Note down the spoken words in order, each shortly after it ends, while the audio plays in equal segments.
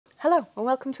Hello and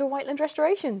welcome to Whiteland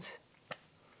Restorations.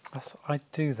 I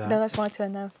do that. No, that's my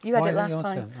turn now. You had it last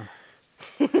time.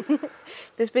 Oh.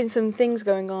 There's been some things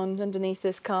going on underneath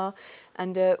this car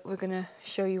and we're going to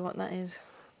show you what that is.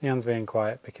 Leanne's being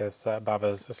quiet because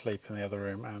Baba's asleep in the other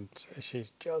room and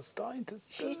she's just starting to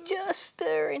stir. She's just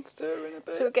stirring. Stirring a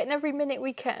bit. So we're getting every minute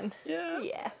we can. Yeah.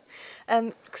 Yeah.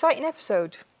 Exciting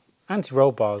episode.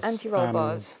 Anti-roll bars. Anti-roll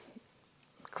bars.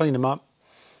 Cleaned them up,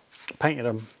 painted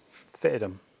them, fitted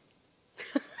them.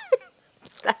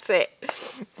 That's it.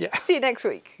 Yeah. See you next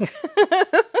week.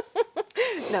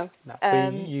 No.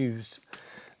 We used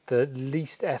the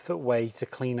least effort way to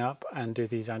clean up and do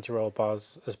these anti-roll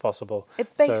bars as possible.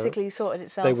 It basically sorted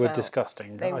itself out. They were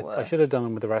disgusting. I should have done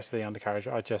them with the rest of the undercarriage.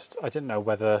 I didn't know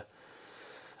whether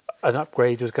an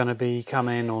upgrade was going to be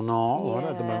coming or not. Or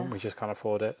at the moment we just can't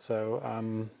afford it.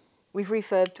 So we've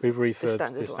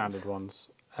refurbed the standard ones.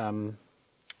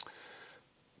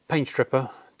 Paint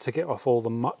stripper to get off all the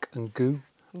muck and goo.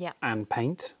 Yeah. And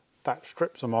paint. That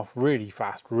strips them off really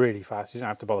fast, really fast. You don't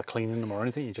have to bother cleaning them or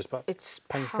anything. You just put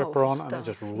paint stripper on and it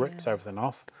just rips everything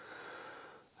off.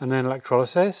 And then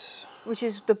electrolysis. Which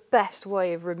is the best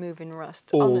way of removing rust,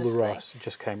 All the rust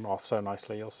just came off so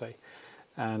nicely, you'll see.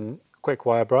 And quick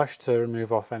wire brush to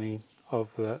remove off any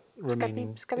of the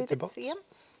remaining scabby bits and bits, bobs. yeah.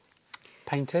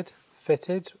 Painted,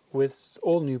 fitted with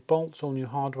all new bolts, all new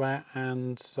hardware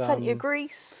and... plenty of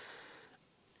grease.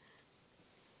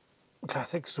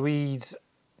 Classic Swede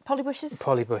Polybushes.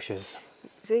 Polybushes.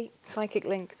 See, psychic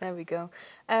link. There we go.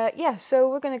 Yeah, so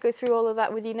we're going to go through all of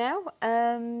that with you now.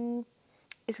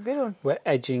 It's a good one. We're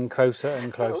edging closer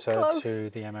and closer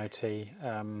to the MOT.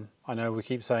 I know we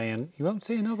keep saying you won't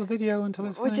see another video until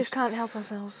it's finished. We just can't help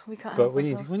ourselves. We can't. But we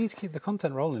need to keep the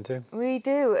content rolling too. We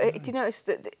do. Do you notice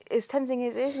that as tempting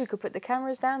as it is, we could put the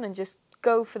cameras down and just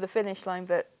go for the finish line,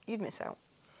 but you'd miss out.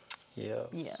 Yes.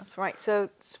 Yes, right. So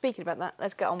speaking about that,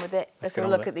 let's get on with it. Let's have a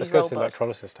look at these roll bars. Let's go to the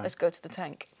electrolysis tank. Let's go to the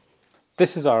tank.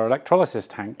 This is our electrolysis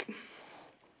tank.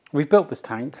 We've built this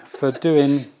tank for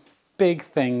doing big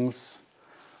things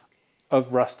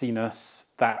of rustiness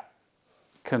that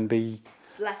can be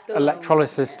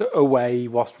electrolysis away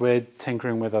whilst we're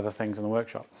tinkering with other things in the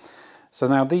workshop. So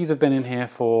now these have been in here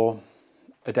for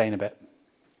a day and a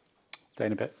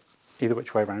bit. Either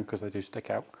which way around because they do stick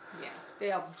out. Yeah,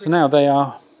 they are. So now they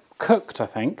are cooked, I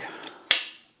think.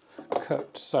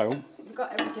 Cooked, so... We've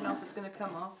got everything off that's going to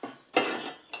come off.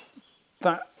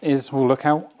 That is, we'll look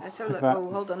out. Let's have a look. Oh,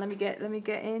 hold on, let me get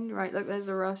in. Right, look, there's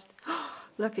the rust.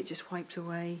 Look, it just wiped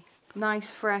away.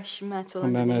 Nice, fresh metal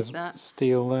and underneath then there's that.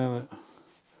 steel there.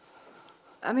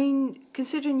 I mean,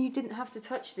 considering you didn't have to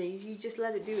touch these, you just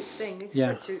let it do its thing. It's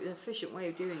such an efficient way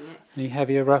of doing it. Any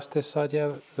heavier rust this side?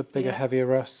 Yeah, the bigger, heavier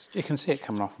rust. You can see it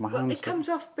coming off my hands. It comes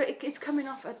off, but it's coming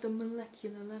off at the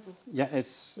molecular level. Yeah,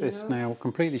 it's now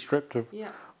completely stripped of... Yeah.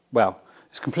 Well,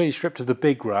 it's completely stripped of the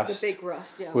big rust. The big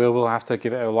rust, yeah. We'll have to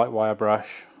give it a light wire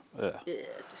brush. Ugh. Yeah,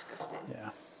 disgusting.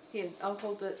 Yeah. Here, I'll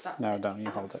hold it. No, don't.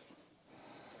 You hold it.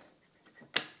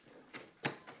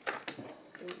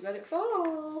 Don't let it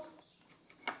fall.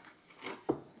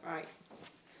 Right.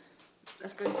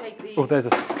 Let's go and take these. Oh, there's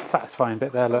a satisfying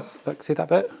bit there. Look, see that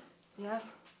bit? Yeah.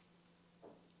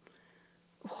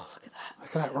 Oh, look at that.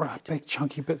 Look at that big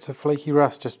chunky bits of flaky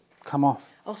rust just come off.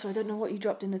 Also, I don't know what you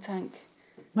dropped in the tank.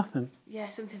 Nothing. Yeah,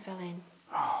 something fell in.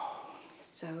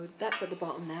 So that's at the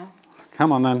bottom now.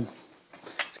 Come on then.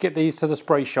 Let's get these to the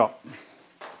spray shop.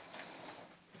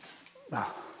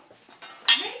 Oh.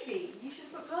 Maybe you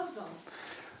should put gloves on.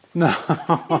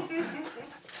 No.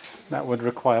 That would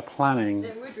require planning.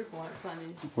 It would require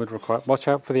planning. Watch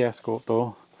out for the escort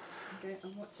door. Okay,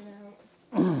 I'm watching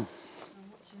out.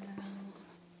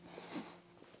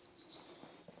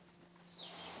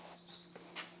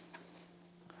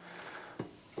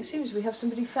 It seems we have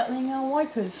somebody fettling our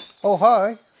wipers. Oh,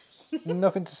 hi.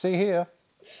 Nothing to see here.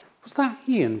 Was that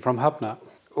Ian from Hubnut?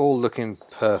 All looking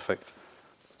perfect.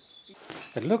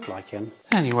 It looked like him.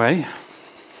 Anyway,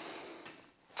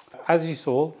 as you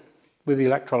saw with the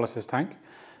electrolysis tank,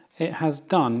 it has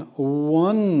done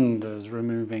wonders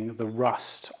removing the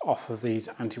rust off of these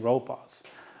anti-roll bars.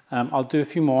 I'll do a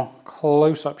few more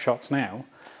close-up shots now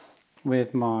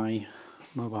with my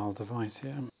mobile device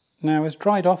here. Now it's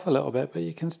dried off a little bit, but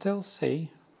you can still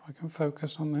see, if I can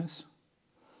focus on this,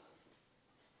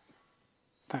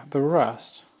 that the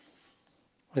rust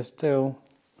is still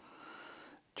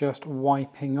just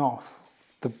wiping off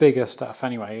the bigger stuff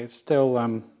anyway. It's still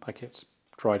like it's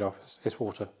dried off, it's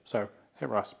water, so it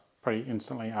rusts pretty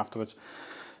instantly afterwards.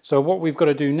 So what we've got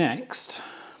to do next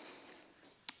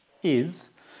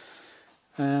is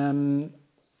we're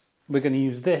going to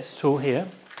use this tool here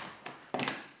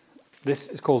This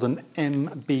is called an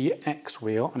MBX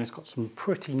wheel, and it's got some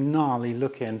pretty gnarly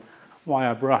looking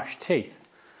wire brush teeth.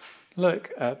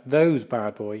 Look at those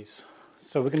bad boys.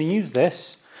 So we're going to use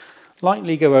this,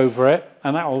 lightly go over it,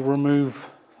 and that will remove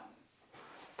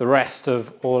the rest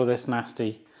of all of this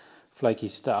nasty flaky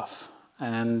stuff.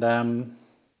 And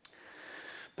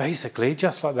basically,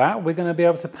 just like that, we're going to be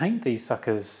able to paint these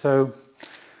suckers. So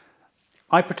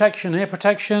eye protection, ear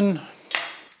protection,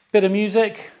 bit of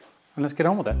music, and let's get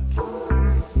on with it.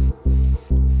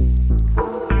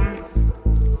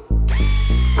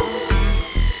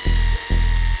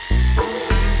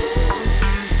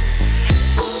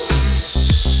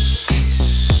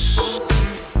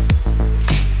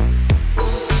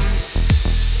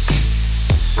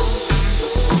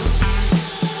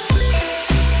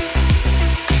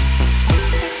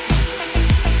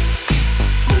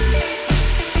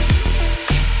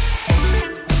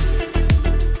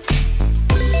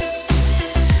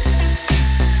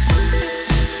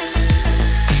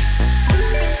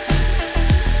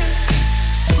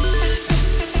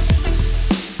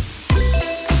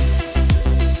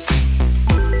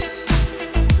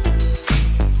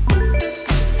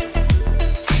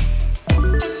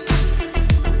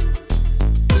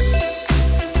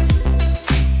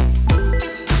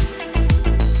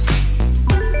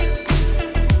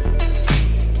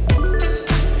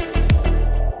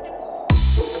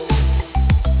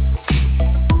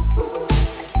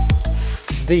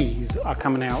 These are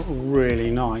coming out really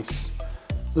nice.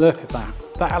 Look at that.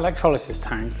 That electrolysis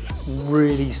tank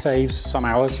really saves some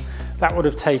hours. That would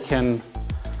have taken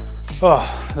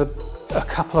a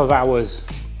couple of hours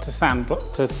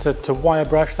to wire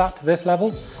brush that to this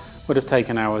level. Would have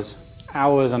taken hours and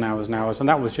hours and hours. And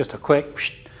that was just a quick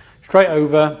straight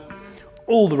over.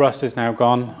 All the rust is now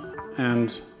gone,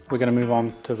 and we're going to move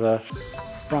on to the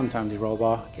front anti-roll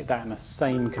bar, get that in the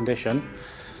same condition.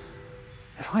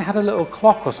 If I had a little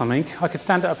clock or something, I could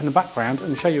stand it up in the background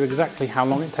and show you exactly how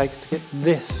long it takes to get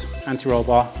this anti-roll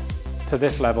bar to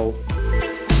this level.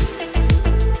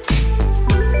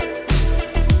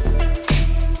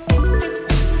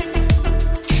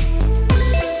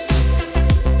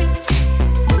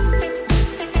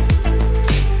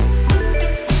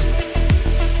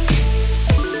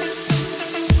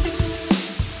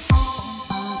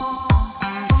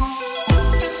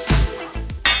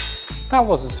 That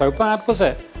wasn't so bad, was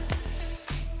it?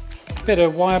 Bit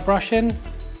of wire brushing,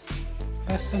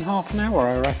 less than half an hour,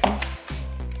 I reckon.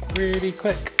 Really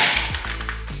quick.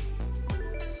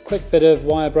 Quick bit of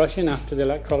wire brushing after the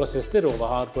electrolysis did all the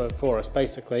hard work for us,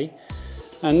 basically.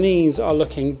 And these are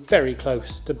looking very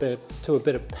close to a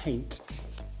bit of paint.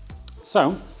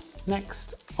 So,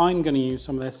 next I'm going to use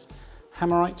some of this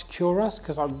Hammerite Cure Rust,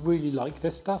 because I really like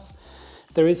this stuff.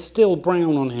 There is still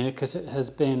brown on here because it has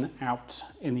been out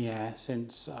in the air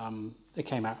since it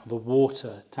came out of the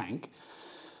water tank,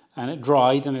 and it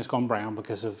dried and it's gone brown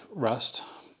because of rust,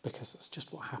 because that's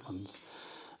just what happens.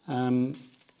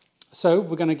 So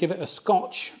we're going to give it a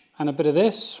scotch and a bit of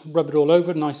this, rub it all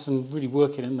over nice and really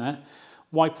work it in there,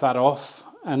 wipe that off,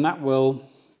 and that will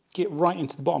get right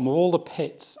into the bottom of all the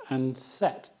pits and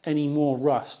set any more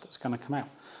rust that's going to come out.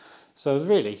 So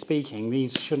really speaking,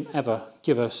 these shouldn't ever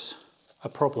give us a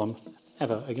problem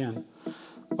ever again.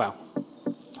 Well,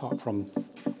 apart from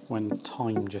when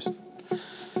time just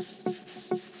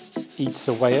eats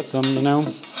away at them, you know.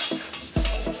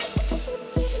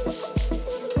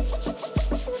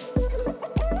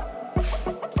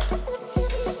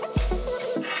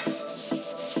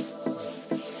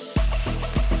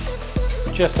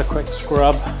 Just a quick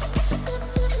scrub,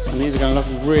 and these are going to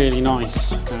look really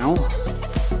nice now.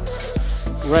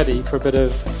 Ready for a bit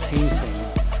of painting.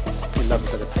 We love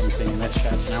a bit of painting in this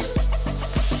shed now.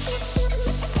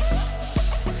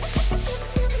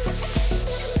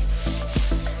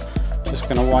 Just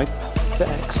going to wipe the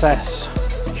excess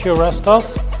Cure Rust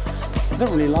off. I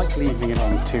don't really like leaving it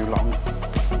on too long.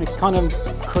 It kind of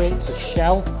creates a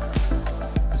shell.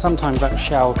 Sometimes that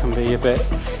shell can be a bit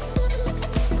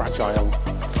fragile.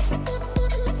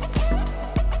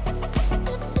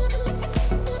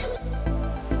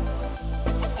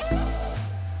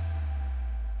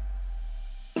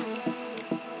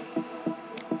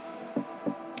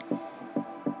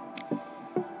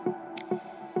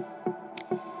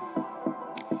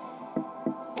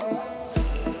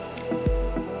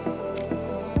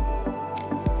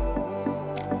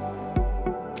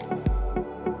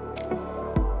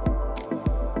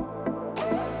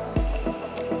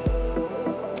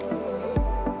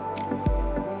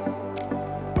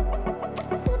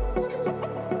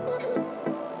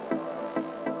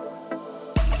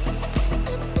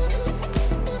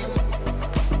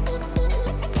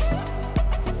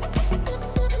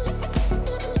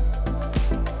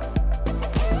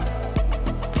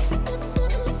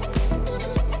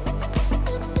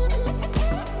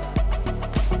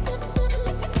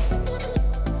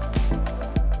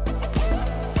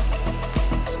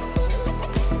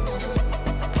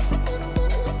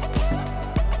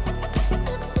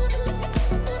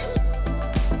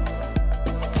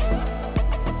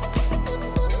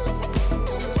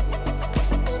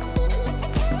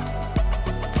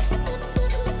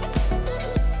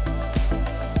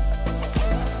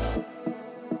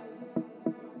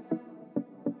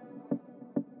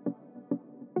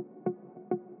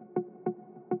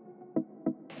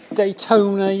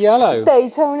 Daytona yellow.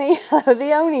 Daytona yellow,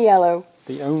 the only yellow.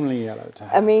 The only yellow to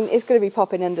have. I mean, it's going to be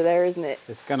popping under there, isn't it?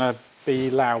 It's going to be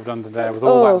loud under there with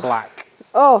all that black.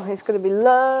 Oh, it's going to be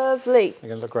lovely. They're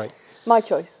going to look great. My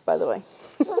choice, by the way.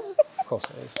 Of course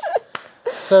it is.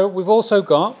 So we've also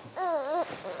got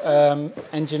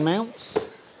engine mounts,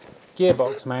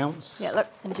 gearbox mounts. Yeah, look,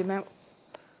 engine mount.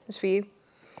 It's for you.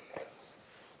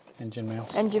 Engine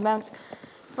mount. Engine mounts.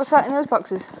 What's that in those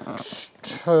boxes?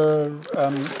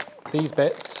 These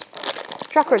bits.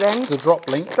 Tracker ends. The drop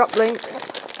links. Drop links.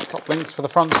 Drop links for the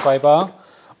front sway bar.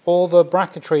 All the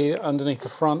bracketry underneath the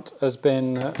front has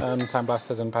been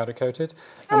sandblasted and powder coated.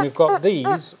 And we've got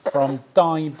these from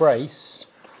Die Brace.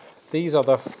 These are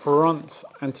the front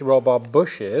anti-roll bar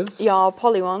bushes. Yeah,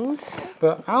 poly ones.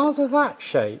 But ours are that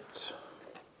shaped.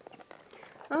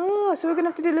 Oh, so we're going to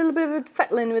have to do a little bit of a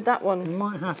fettling with that one. We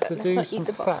might have to do some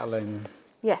fettling.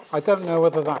 Yes. I don't know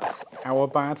whether that's our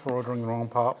bad for ordering the wrong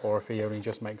part or if he only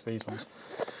just makes these ones.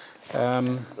 We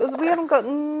haven't got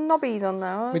knobbies on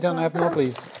now. We don't have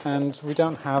knobblies, and we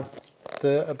don't have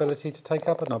the ability to take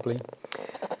up a knobbly.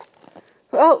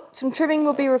 Well, some trimming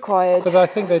will be required. But I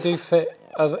think they do fit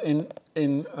other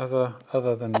than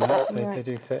that. They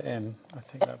do fit in. I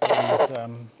think that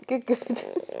means Good.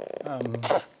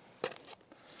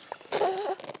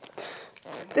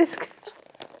 This.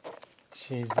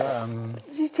 She's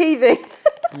teething.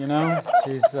 You know,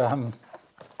 she's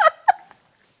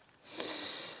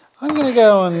I'm going to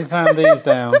go and sand these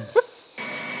down.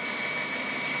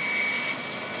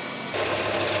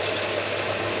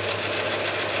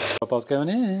 Bar's going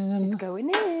in. It's going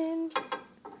in.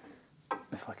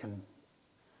 If I can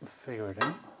figure it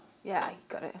out. Yeah, you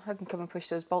got it. I can come and push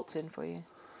those bolts in for you.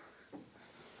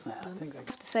 I think I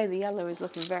have to say the yellow is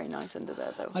looking very nice under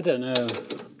there, though. I don't know.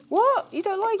 What? You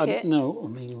don't like it? No, I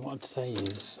mean, what I'd say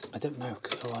is, I don't know,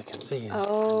 because all I can see is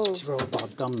anti-roll bar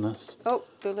dumbness. Oh,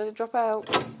 don't let it drop out.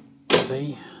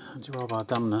 See? Anti-roll bar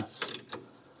dumbness.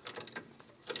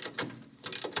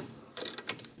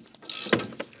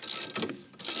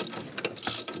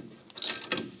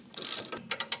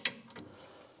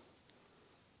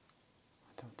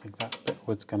 I don't think that bit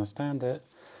wood's going to stand it.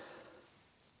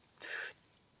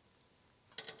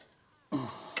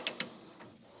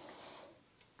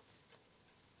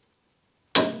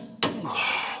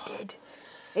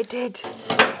 It did.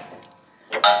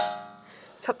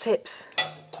 Top tips.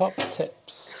 Top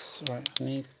tips. Right, I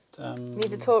need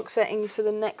the torque settings for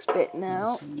the next bit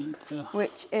now,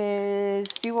 which is,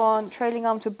 do you want trailing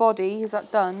arm to body? Is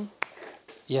that done?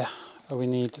 Yeah, we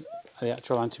need the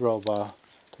actual anti-roll bar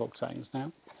torque settings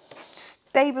now.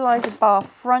 Stabiliser bar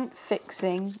front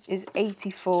fixing is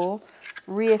 84,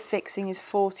 rear fixing is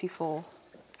 44.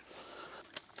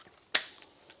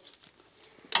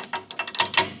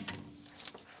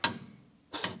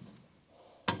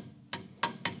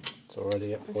 It's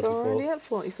already at 44. It's already at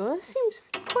 44. That seems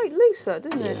quite loose, that,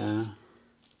 doesn't it? Yeah.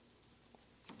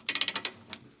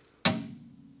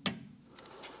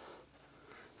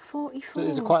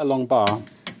 It's quite a long bar.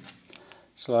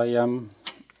 Shall I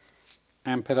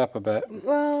amp it up a bit?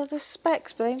 Well, the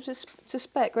specs, babe. It's a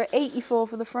spec. We're at 84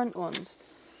 for the front ones.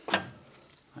 Right,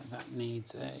 that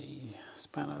needs a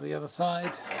spanner the other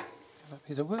side. That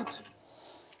piece of wood.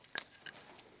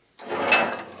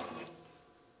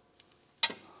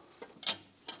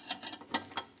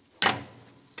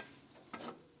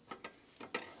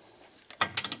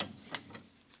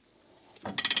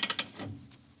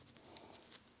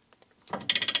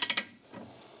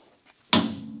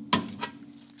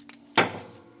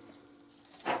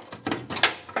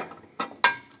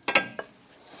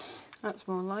 That's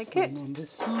more like it. On this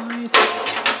side.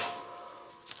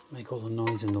 Make all the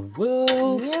noise in the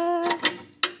world. Yeah.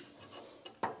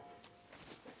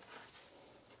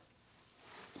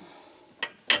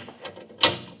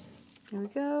 Here we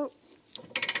go.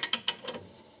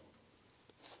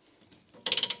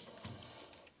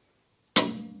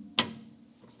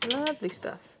 Lovely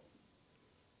stuff.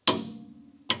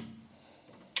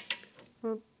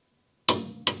 Well,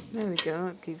 there we go,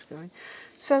 it keeps going.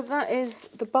 So that is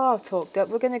the bar torqued up.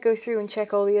 We're going to go through and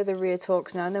check all the other rear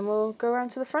torques now, and then we'll go around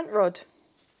to the front rod.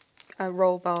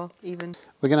 Roll bar even.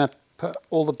 We're going to put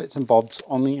all the bits and bobs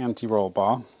on the anti-roll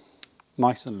bar,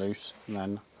 nice and loose, and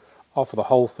then offer the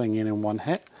whole thing in one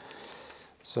hit.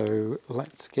 So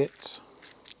let's get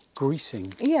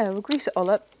greasing. Yeah, we'll grease it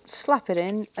all up, slap it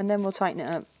in, and then we'll tighten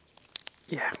it up.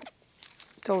 Yeah.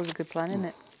 It's always a good plan, isn't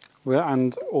it? Well,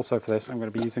 and also for this, I'm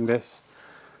going to be using this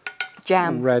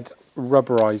Jam. red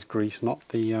rubberized grease, not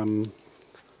the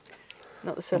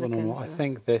not the silicone. I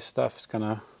think this stuff's going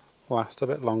to last a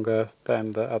bit longer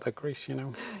than the other grease, you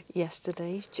know.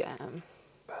 Yesterday's jam.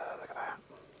 Look at that.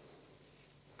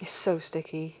 It's so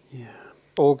sticky. Yeah.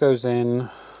 All goes in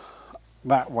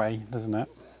that way, doesn't it?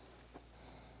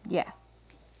 Yeah.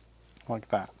 Like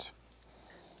that.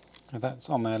 And that's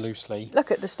on there loosely.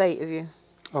 Look at the state of you.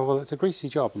 Oh, well, it's a greasy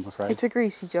job, I'm afraid. It's a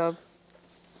greasy job.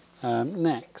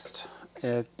 Next,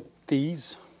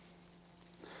 these.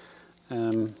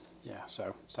 Yeah,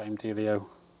 so same dealio.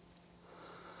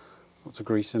 Lots of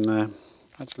grease in there.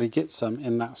 Actually get some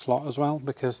in that slot as well,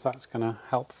 because that's going to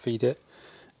help feed it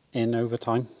in over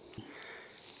time.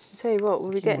 I tell you what,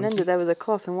 we'll be getting under there with a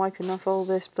cloth and wiping off all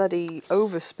this bloody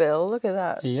overspill. Look at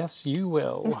that. Yes, you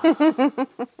will.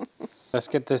 Let's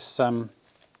get this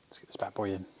bad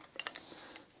boy in.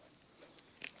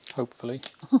 Hopefully.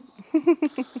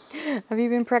 Have you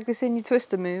been practicing your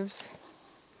twister moves?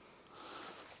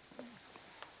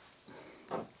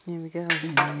 Here we go.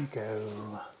 Here we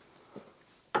go.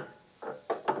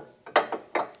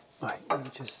 Right, let me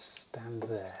just stand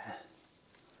there.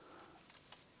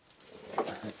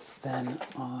 And then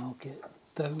I'll get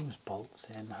those bolts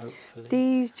in, hopefully.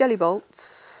 These jelly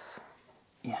bolts.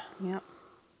 Yeah. Yep.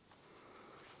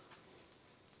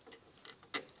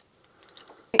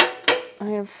 I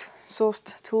have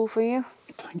sourced a tool for you.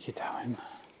 Thank you, darling.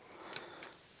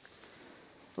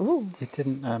 Ooh. You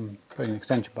didn't put an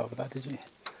extension bar with that, did you?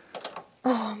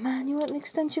 Oh man, you want an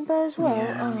extension bar as well?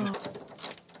 Yeah, Oh.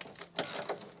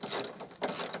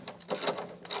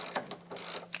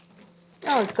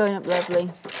 Oh, it's going up lovely.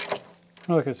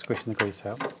 Oh, look at squishing the grease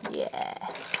out. Yeah.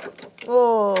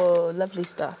 Oh, lovely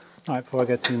stuff. Right, before I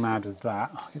go too mad with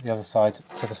that, I'll get the other side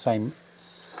to the same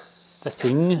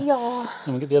setting. Yeah.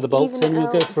 And we'll get the other bolts Even in. it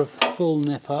We'll go out. for a full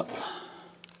nip up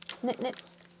Nip, nip.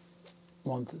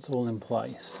 once it's all in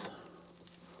place.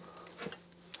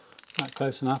 That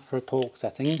close enough for a torque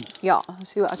setting. Yeah, I'll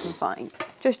see what I can find.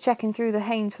 Just checking through the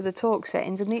Haynes for the torque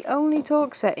settings, and the only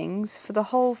torque settings for the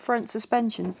whole front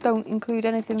suspension don't include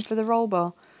anything for the roll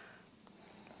bar.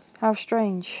 How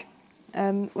strange.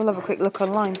 We'll have a quick look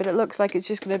online, but it looks like it's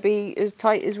just going to be as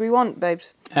tight as we want,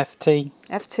 babes. FT.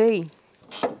 FT.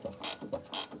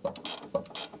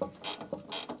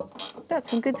 That's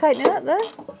some good tightening up there.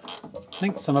 I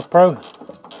think some are Pro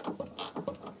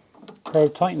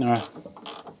tightener.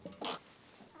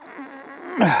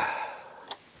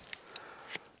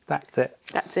 That's it.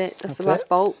 That's it. That's the That's last it.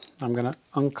 bolt. I'm going to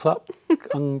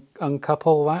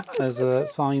uncouple that as a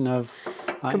sign of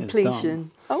that is Completion.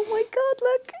 done. Oh my God!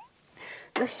 Look.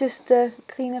 Let's just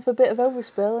clean up a bit of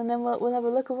overspill, and then we'll have a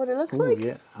look at what it looks Ooh, like.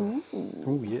 yeah.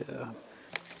 Oh yeah.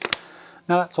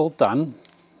 Now that's all done.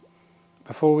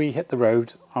 Before we hit the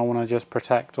road, I want to just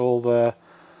protect all the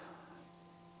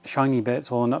shiny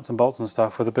bits, all the nuts and bolts and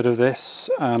stuff with a bit of this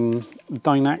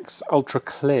Dynax Ultra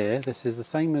Clear. This is the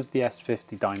same as the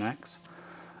S50 Dynax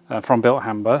from Built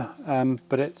Hamber,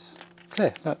 but it's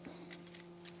clear. Look,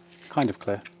 kind of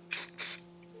clear.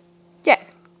 Yeah,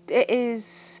 it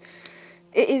is.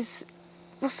 It is.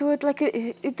 What's the word? Like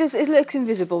it does. It looks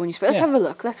invisible when you spray. Let's Yeah. have a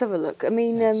look. Let's have a look. I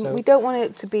mean, So we don't want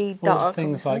it to be All dark. the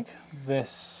things obviously. like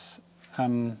this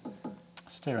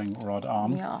steering rod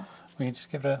arm, Yeah. we can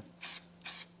just give it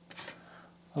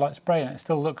a light spray and it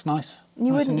still looks nice.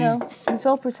 You nice wouldn't and new. know. It's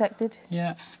all protected.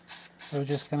 Yeah. We're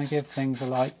just going to give things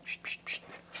a light.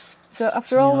 So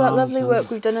after all that lovely Nonsense.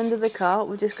 work we've done under the car,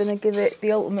 we're just going to give it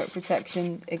the ultimate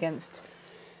protection against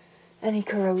any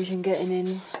corrosion getting in.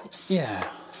 Yeah.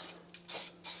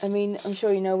 I mean, I'm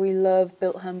sure you know we love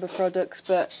Built Hamber products,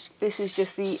 but this is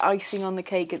just the icing on the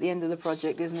cake at the end of the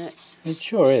project, isn't it? It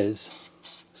sure is.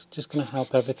 It's just going to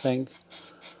help everything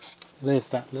live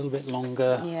that little bit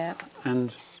longer Yeah.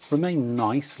 and remain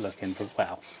nice looking for,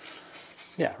 well,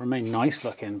 yeah, remain nice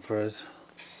looking for as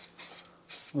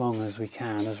long as we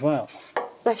can as well.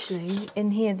 Especially in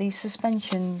here, the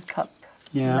suspension cup.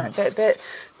 Yeah.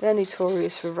 They're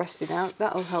notorious for rusting out.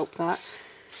 That'll help that.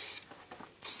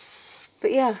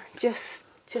 But yeah, just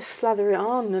slather it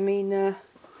on. I mean,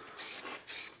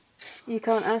 you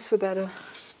can't ask for better.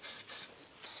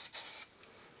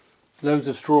 Loads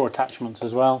of straw attachments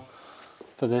as well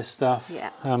for this stuff. Yeah.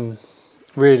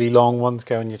 Really long ones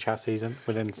go in your chassis and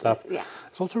within stuff. Yeah.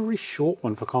 It's also a really short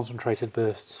one for concentrated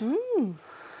bursts. I'm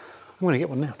going to get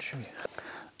one now to show you.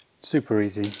 Super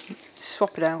easy.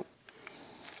 Swap it out.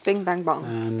 Bing, bang, bong.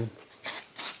 And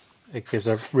it gives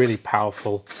a really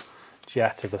powerful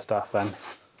jet of the stuff then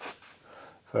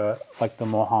for like the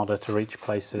more harder to reach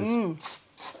places.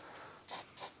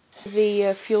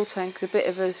 The fuel tank's a bit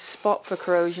of a spot for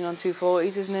corrosion on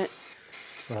 240s, isn't it?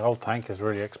 The whole tank is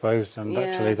really exposed and Yeah.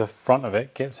 actually the front of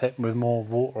it gets hit with more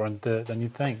water and dirt than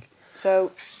you'd think.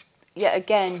 So, yet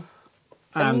again,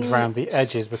 And around the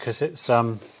edges, because it's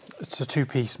a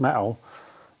two-piece metal,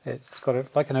 It's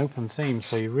got like an open seam,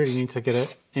 so you really need to get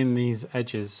it in these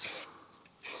edges.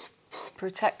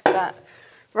 Protect that.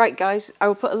 Right, guys, I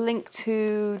will put a link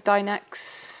to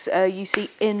Dynex UC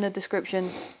in the description.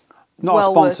 Not a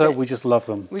sponsor, we just love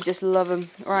them. We just love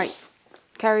them. Right,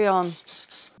 carry on.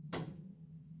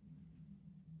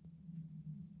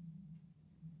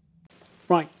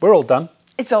 Right, we're all done.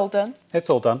 It's all done. It's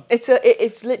all done.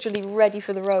 It's literally ready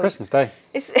for the road. It's Christmas Day.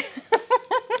 It's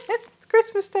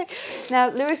Christmas Day. Now,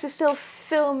 Lewis is still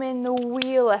filming the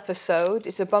wheel episode.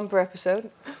 It's a bumper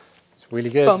episode. It's really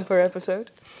good. Bumper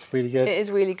episode. It's really good. It is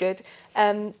really good.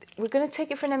 We're going to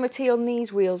take it for an MOT on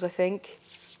these wheels, I think.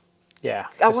 Yeah.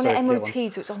 I want it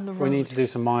MOT so it's on the road. We need to do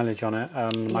some mileage on it,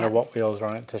 no matter what wheels are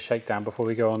on it, to shake down before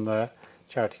we go on the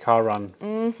charity car run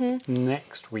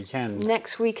next weekend.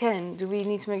 Next weekend, we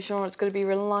need to make sure it's going to be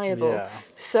reliable. Yeah.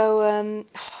 So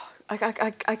I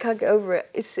can't get over it.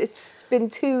 It's been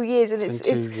 2 years and it's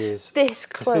this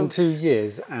close. It's been 2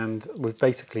 years and we've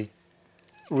basically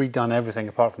redone everything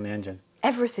apart from the engine.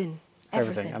 Everything.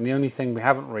 And the only thing we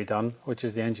haven't redone, which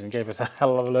is the engine, gave us a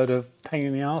hell of a load of pain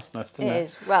in the arseness, didn't it? It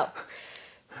is. Well,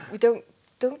 we don't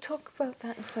talk about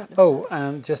that in front of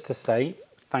and just to say,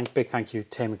 big thank you,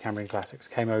 Tim at Cambrian Classics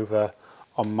came over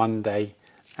on Monday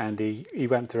and he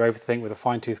went through everything with a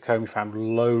fine-tooth comb. He found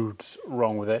loads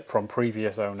wrong with it from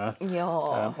previous owner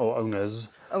or owners.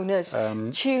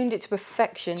 Tuned it to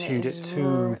perfection.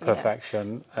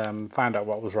 Perfection. Found out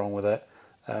what was wrong with it.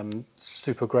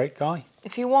 Super great guy.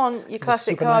 If you want your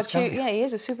classic car tuning, he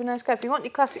is a super nice guy. If you want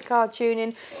your classic car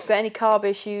tuning, got any carb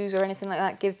issues or anything like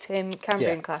that, give Tim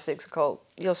Cambrian Classics a call.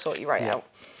 He'll sort you right out.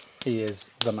 He is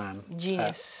the man.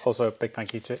 Genius. Also, a big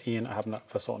thank you to Ian at Havnut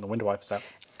for sorting the window wipers out.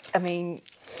 I mean,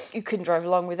 you couldn't drive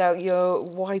along without your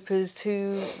wipers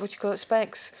to,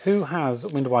 specs. Who has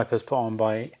window wipers put on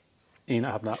by Ian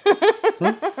at Havnut?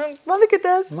 Monica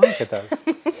does. Monica does.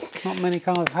 Not many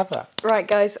cars have that. Right,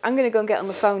 guys, I'm going to go and get on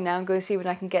the phone now and go see when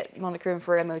I can get Monica in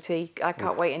for MOT. I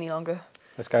can't wait any longer.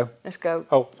 Let's go. Let's go.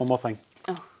 Oh, one more thing.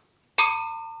 Oh.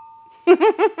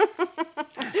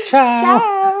 Ciao.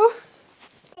 Ciao.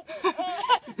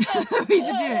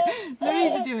 Louisa, do it.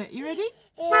 Louisa, do it. You ready?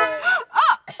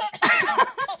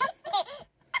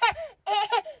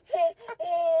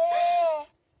 Oh!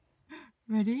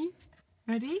 Ready?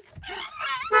 Ready?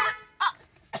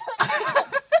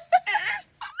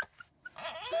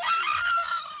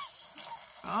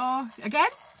 Oh, again?